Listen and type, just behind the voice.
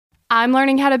I'm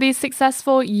learning how to be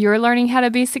successful. You're learning how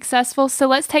to be successful. So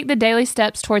let's take the daily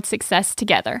steps towards success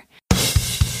together.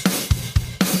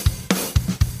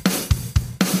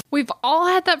 We've all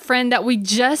had that friend that we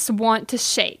just want to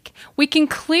shake. We can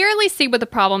clearly see what the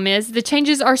problem is. The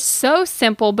changes are so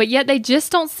simple, but yet they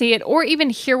just don't see it or even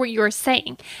hear what you are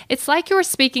saying. It's like you are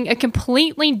speaking a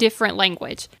completely different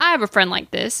language. I have a friend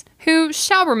like this, who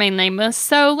shall remain nameless,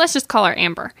 so let's just call her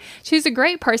Amber. She's a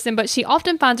great person, but she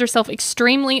often finds herself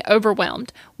extremely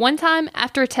overwhelmed. One time,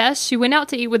 after a test, she went out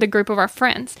to eat with a group of our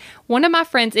friends. One of my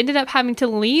friends ended up having to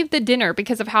leave the dinner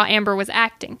because of how Amber was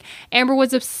acting. Amber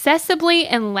was obsessively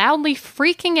and loudly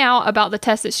freaking out about the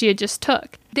test that she had just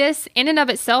took. This, in and of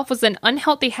itself, was an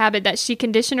unhealthy habit that she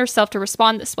conditioned herself to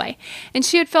respond this way. And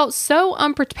she had felt so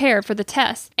unprepared for the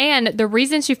test. And the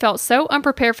reason she felt so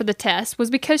unprepared for the test was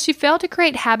because she failed to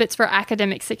create habits for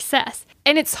academic success.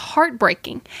 And it's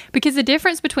heartbreaking because the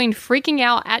difference between freaking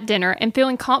out at dinner and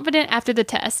feeling confident after the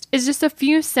test is just a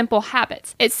few simple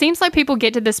habits. It seems like people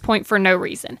get to this point for no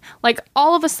reason. Like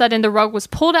all of a sudden the rug was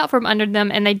pulled out from under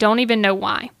them and they don't even know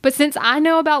why. But since I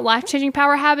know about life-changing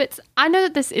power habits, I know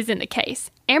that this isn't the case.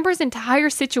 Amber's entire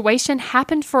situation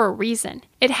happened for a reason.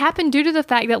 It happened due to the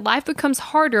fact that life becomes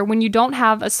harder when you don't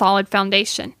have a solid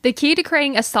foundation. The key to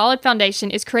creating a solid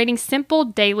foundation is creating simple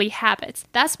daily habits.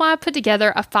 That's why I put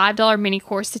together a $5 mini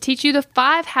course to teach you the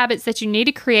 5 habits that you need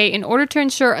to create in order to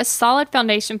ensure a solid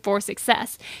foundation for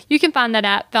success. You can find that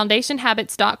at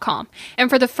foundationhabits.com. And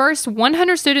for the first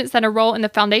 100 students that enroll in the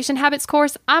Foundation Habits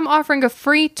course, I'm offering a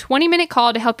free 20-minute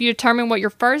call to help you determine what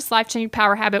your first life-changing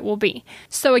power habit will be.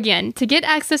 So again, to get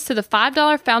access to the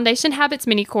 $5 Foundation Habits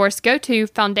mini course, go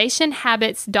to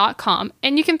foundationhabits.com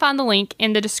and you can find the link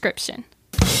in the description.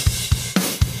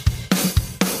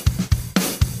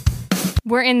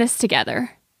 We're in this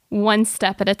together, one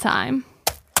step at a time.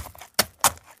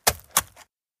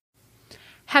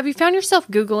 Have you found yourself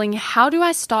Googling, how do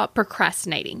I stop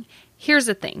procrastinating? Here's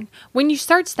the thing. When you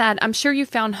search that, I'm sure you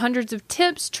found hundreds of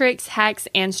tips, tricks, hacks,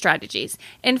 and strategies.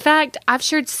 In fact, I've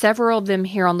shared several of them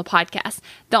here on the podcast.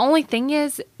 The only thing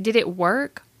is, did it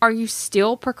work? Are you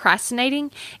still procrastinating?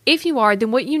 If you are,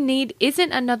 then what you need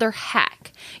isn't another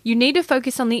hack. You need to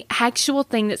focus on the actual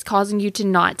thing that's causing you to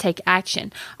not take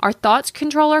action. Our thoughts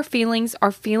control our feelings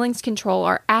control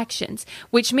our actions,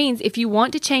 which means if you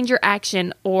want to change your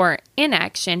action or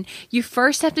inaction, you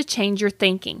first have to change your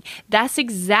thinking. That's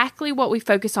exactly what we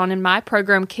focus on in my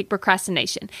program, Kick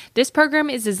Procrastination. This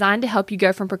program is designed to help you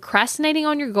go from procrastinating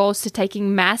on your goals to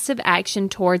taking massive action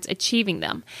towards achieving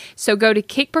them. So go to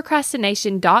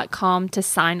kickprocrastination.com to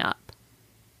sign up.